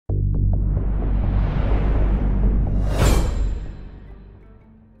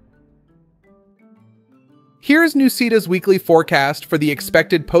Here's NUCIDA's weekly forecast for the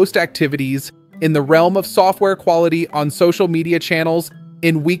expected post activities in the realm of software quality on social media channels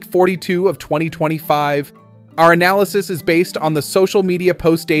in week 42 of 2025. Our analysis is based on the social media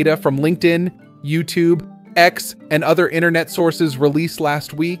post data from LinkedIn, YouTube, X, and other internet sources released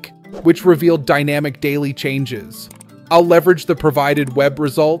last week, which revealed dynamic daily changes. I'll leverage the provided web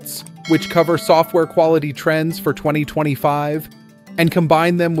results, which cover software quality trends for 2025, and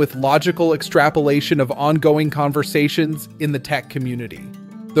combine them with logical extrapolation of ongoing conversations in the tech community.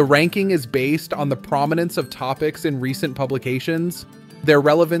 The ranking is based on the prominence of topics in recent publications, their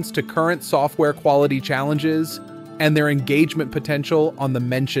relevance to current software quality challenges, and their engagement potential on the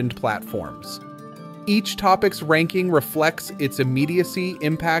mentioned platforms. Each topic's ranking reflects its immediacy,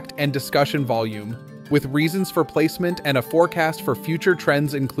 impact, and discussion volume, with reasons for placement and a forecast for future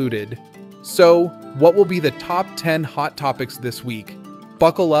trends included. So, what will be the top 10 hot topics this week?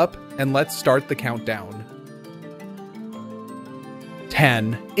 Buckle up and let's start the countdown.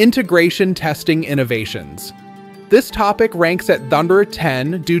 10. Integration testing innovations. This topic ranks at number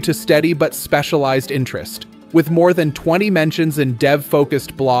 10 due to steady but specialized interest, with more than 20 mentions in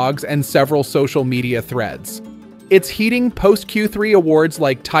dev-focused blogs and several social media threads. It's heating post-Q3 awards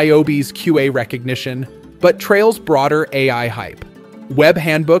like Tyobe's QA recognition, but trails broader AI hype. Web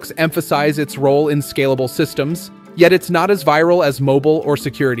handbooks emphasize its role in scalable systems, yet it's not as viral as mobile or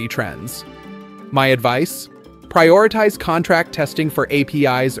security trends. My advice? Prioritize contract testing for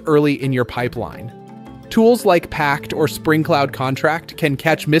APIs early in your pipeline. Tools like Pact or Spring Cloud Contract can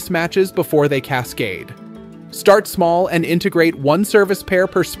catch mismatches before they cascade. Start small and integrate one service pair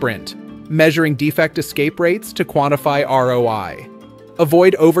per sprint, measuring defect escape rates to quantify ROI.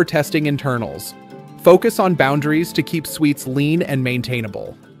 Avoid over-testing internals. Focus on boundaries to keep suites lean and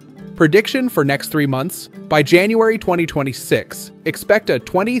maintainable. Prediction for next 3 months: by January 2026, expect a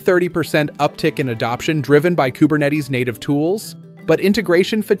 20-30% uptick in adoption driven by Kubernetes native tools, but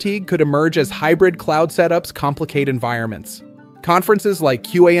integration fatigue could emerge as hybrid cloud setups complicate environments. Conferences like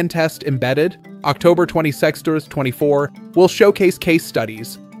QA and Test Embedded, October 26-24, will showcase case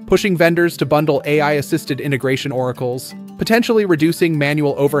studies, pushing vendors to bundle AI-assisted integration oracles, potentially reducing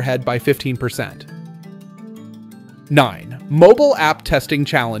manual overhead by 15%. 9. Mobile app testing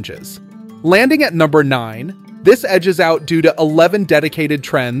challenges. Landing at number 9, this edges out due to 11 dedicated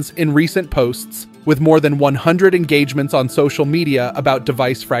trends in recent posts, with more than 100 engagements on social media about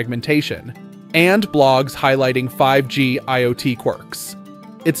device fragmentation, and blogs highlighting 5G IoT quirks.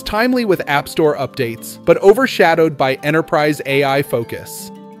 It's timely with App Store updates, but overshadowed by enterprise AI focus.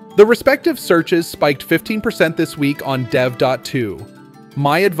 The respective searches spiked 15% this week on dev.to.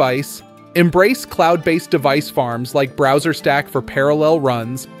 My advice: embrace cloud-based device farms like BrowserStack for parallel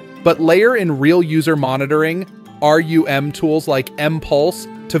runs, but layer in real user monitoring, RUM tools like mPulse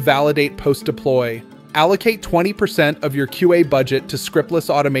to validate post-deploy. Allocate 20% of your QA budget to scriptless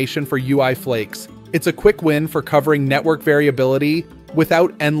automation for UI flakes. It's a quick win for covering network variability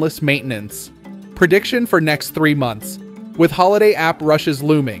without endless maintenance. Prediction for next 3 months. With holiday app rushes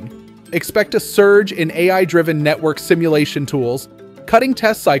looming, expect a surge in AI-driven network simulation tools, cutting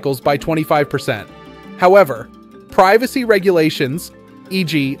test cycles by 25%. However, privacy regulations,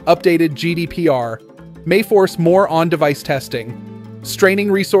 e.g. updated GDPR, may force more on-device testing,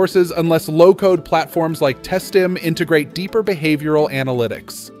 straining resources unless low-code platforms like Testim integrate deeper behavioral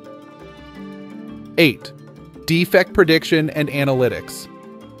analytics. 8. Defect prediction and analytics.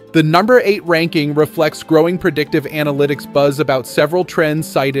 The number 8 ranking reflects growing predictive analytics buzz about several trends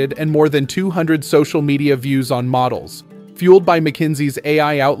cited and more than 200 social media views on models, fueled by McKinsey's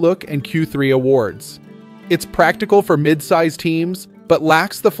AI Outlook and Q3 awards. It's practical for mid-sized teams, but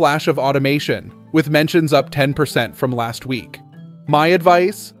lacks the flash of automation, with mentions up 10% from last week. My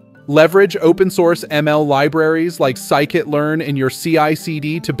advice? Leverage open-source ML libraries like scikit-learn in your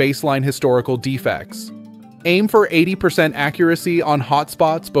CI/CD to baseline historical defects. Aim for 80% accuracy on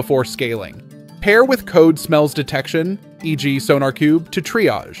hotspots before scaling. Pair with code smells detection, e.g. SonarCube, to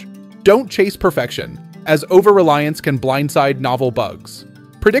triage. Don't chase perfection, as over-reliance can blindside novel bugs.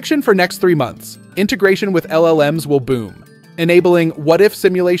 Prediction for next 3 months. Integration with LLMs will boom, enabling what-if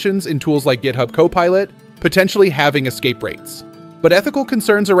simulations in tools like GitHub Copilot, potentially halving escape rates. But ethical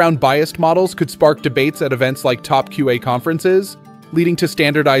concerns around biased models could spark debates at events like top QA conferences, leading to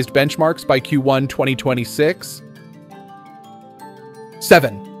standardized benchmarks by Q1 2026.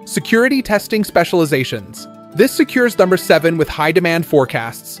 7. Security testing specializations. This secures number 7 with high-demand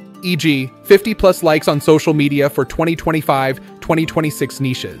forecasts, e.g. 50+ likes on social media for 2025-2026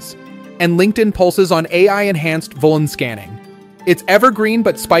 niches, and LinkedIn pulses on AI-enhanced vuln scanning. It's evergreen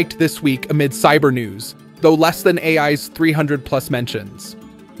but spiked this week amid cyber news, though less than AI's 300+ mentions.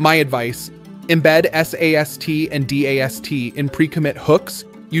 My advice: Embed SAST and DAST in pre-commit hooks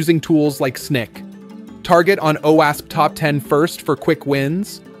using tools like SNCC. Target on OWASP Top 10 first for quick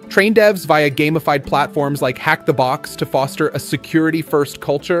wins. Train devs via gamified platforms like Hack the Box to foster a security-first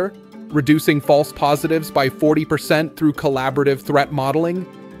culture, reducing false positives by 40% through collaborative threat modeling.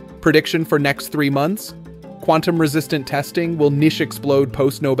 Prediction for next 3 months. Quantum-resistant testing will niche explode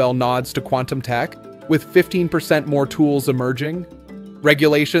post-Nobel nods to quantum tech, with 15% more tools emerging.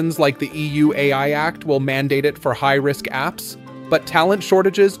 Regulations like the EU AI Act will mandate it for high-risk apps, but talent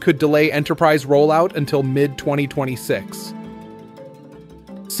shortages could delay enterprise rollout until mid-2026.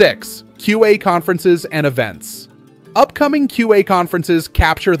 6. QA conferences and events. Upcoming QA conferences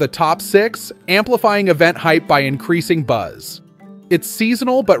capture the top 6, amplifying event hype by increasing buzz. It's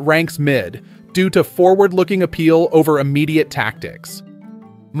seasonal but ranks mid, due to forward-looking appeal over immediate tactics.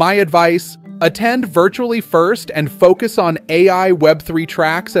 My advice: attend virtually first and focus on AI Web3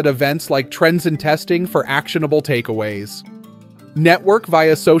 tracks at events like Trends in Testing for actionable takeaways. Network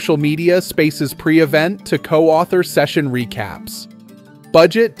via social media spaces pre-event to co-author session recaps.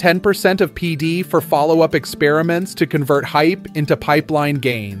 Budget 10% of PD for follow-up experiments to convert hype into pipeline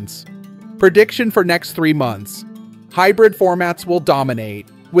gains. Prediction for next 3 months. Hybrid formats will dominate,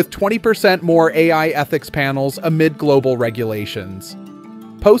 with 20% more AI ethics panels amid global regulations.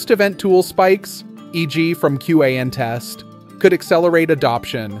 Post-event tool spikes, e.g. from QA and test, could accelerate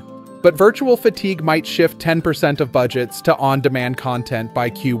adoption, but virtual fatigue might shift 10% of budgets to on-demand content by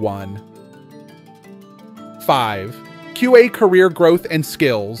Q1. 5. QA career growth and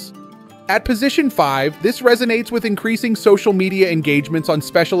skills. At position 5, this resonates with increasing social media engagements on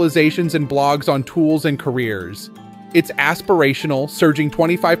specializations and blogs on tools and careers. It's aspirational, surging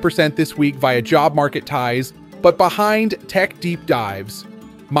 25% this week via job market ties, but behind tech deep dives.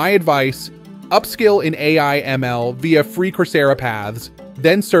 My advice: upskill in AI ML via free Coursera paths,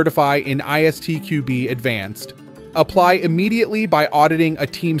 then certify in ISTQB Advanced. Apply immediately by auditing a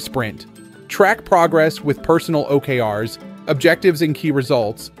team sprint. Track progress with personal OKRs, objectives and key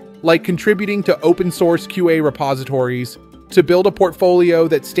results, like contributing to open source QA repositories, to build a portfolio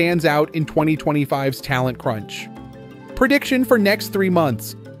that stands out in 2025's talent crunch. Prediction for next 3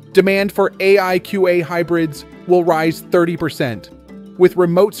 months. Demand for AI QA hybrids will rise 30%, with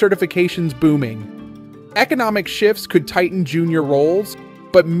remote certifications booming. Economic shifts could tighten junior roles,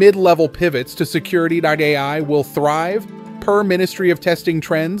 but mid-level pivots to security.ai will thrive, per Ministry of Testing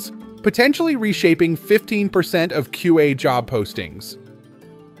trends, potentially reshaping 15% of QA job postings.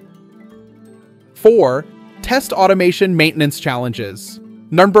 4. Test automation maintenance challenges.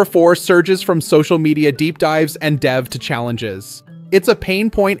 Number 4 surges from social media deep dives and dev to challenges. It's a pain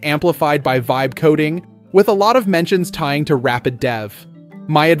point amplified by vibe coding, with a lot of mentions tying to rapid dev.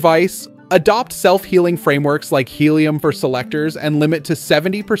 My advice: adopt self-healing frameworks like Helium for selectors and limit to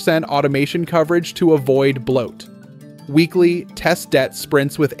 70% automation coverage to avoid bloat. Weekly test debt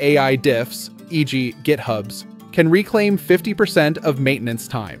sprints with AI diffs, e.g. GitHubs, can reclaim 50% of maintenance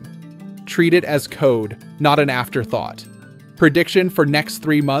time. Treat it as code, not an afterthought. Prediction for next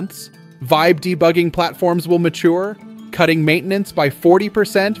 3 months. Vibe debugging platforms will mature, cutting maintenance by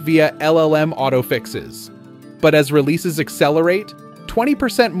 40% via LLM autofixes. But as releases accelerate,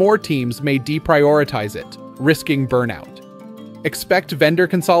 20% more teams may deprioritize it, risking burnout. Expect vendor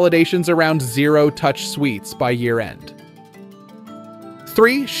consolidations around zero-touch suites by year-end.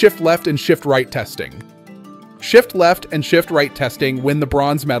 3. Shift left and shift right testing. Shift left and shift right testing win the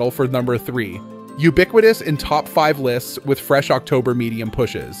bronze medal for number 3, ubiquitous in top 5 lists with fresh October medium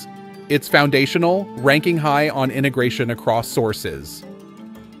pushes. It's foundational, ranking high on integration across sources.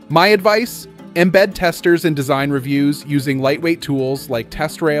 My advice: embed testers in design reviews using lightweight tools like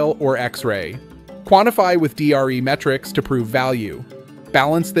TestRail or X-Ray. Quantify with DRE metrics to prove value.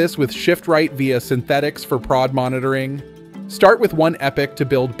 Balance this with shift right via synthetics for prod monitoring. Start with one epic to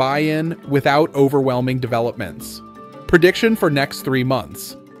build buy-in without overwhelming developments. Prediction for next 3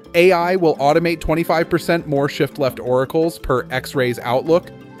 months. AI will automate 25% more shift left oracles per X-Ray's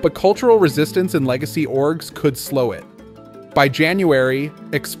outlook, but cultural resistance in legacy orgs could slow it. By January,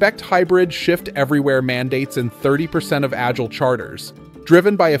 expect hybrid shift everywhere mandates in 30% of Agile charters,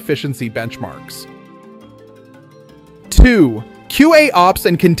 driven by efficiency benchmarks. 2. QA Ops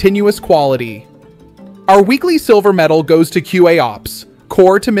and continuous quality. Our weekly silver medal goes to QA Ops,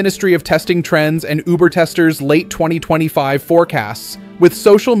 core to Ministry of Testing trends and Uber testers' late 2025 forecasts, with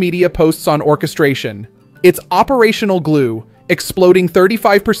social media posts on orchestration. It's operational glue, exploding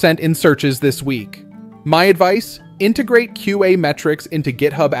 35% in searches this week. My advice: integrate QA metrics into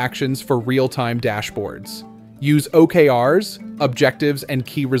GitHub Actions for real-time dashboards. Use OKRs, objectives, and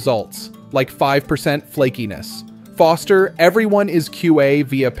key results, like 5% flakiness. Foster everyone is QA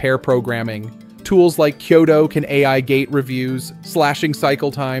via pair programming. Tools like Kyoto can AI gate reviews, slashing cycle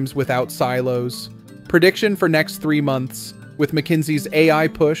times without silos. Prediction for next 3 months. With McKinsey's AI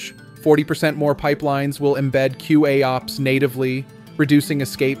push, 40% more pipelines will embed QAOps natively, reducing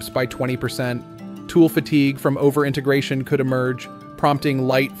escapes by 20%. Tool fatigue from over-integration could emerge, prompting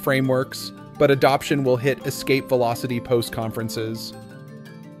light frameworks, but adoption will hit escape velocity post-conferences.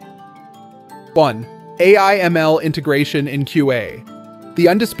 1. AI/ML integration in QA. The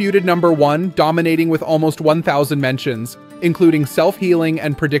undisputed number 1, dominating with almost 1,000 mentions, including self-healing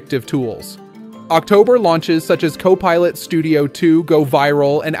and predictive tools. October launches such as Copilot Studio 2 go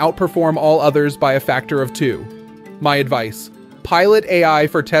viral and outperform all others by a factor of 2. My advice: pilot AI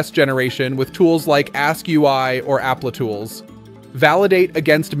for test generation with tools like AskUI or Applitools. Validate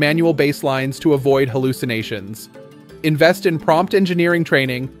against manual baselines to avoid hallucinations. Invest in prompt engineering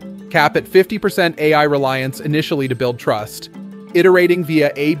training, cap at 50% AI reliance initially to build trust, iterating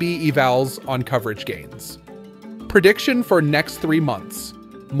via A/B evals on coverage gains. Prediction for next 3 months.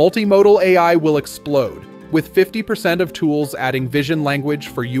 Multimodal AI will explode, with 50% of tools adding vision language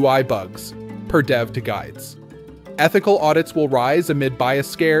for UI bugs, per dev to guides. Ethical audits will rise amid bias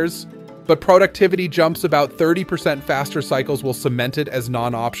scares, but productivity jumps about 30% faster cycles will cement it as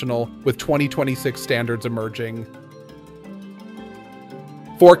non-optional, with 2026 standards emerging.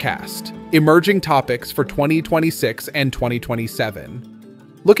 Forecast. Emerging topics for 2026 and 2027.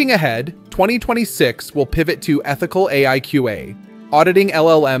 Looking ahead, 2026 will pivot to ethical AI QA, auditing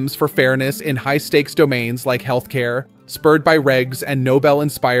LLMs for fairness in high-stakes domains like healthcare, spurred by regs and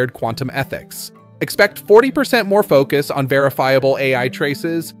Nobel-inspired quantum ethics. Expect 40% more focus on verifiable AI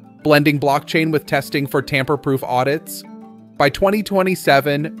traces, blending blockchain with testing for tamper-proof audits. By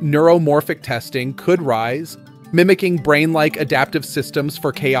 2027, neuromorphic testing could rise, mimicking brain-like adaptive systems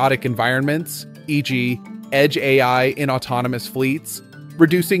for chaotic environments, e.g., edge AI in autonomous fleets,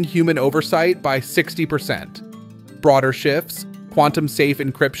 reducing human oversight by 60%. Broader shifts: quantum-safe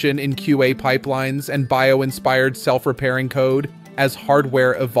encryption in QA pipelines and bio-inspired self-repairing code as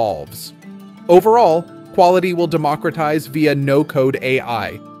hardware evolves. Overall, quality will democratize via no-code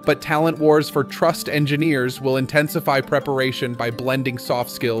AI, but talent wars for trust engineers will intensify preparation by blending soft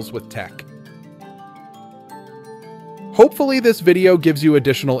skills with tech. Hopefully this video gives you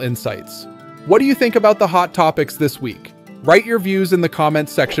additional insights. What do you think about the hot topics this week? Write your views in the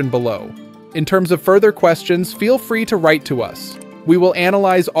comments section below. In terms of further questions, feel free to write to us. We will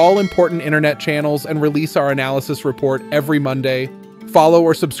analyze all important internet channels and release our analysis report every Monday. Follow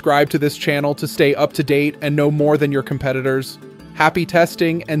or subscribe to this channel to stay up to date and know more than your competitors. Happy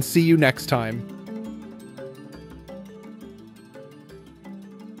testing and see you next time.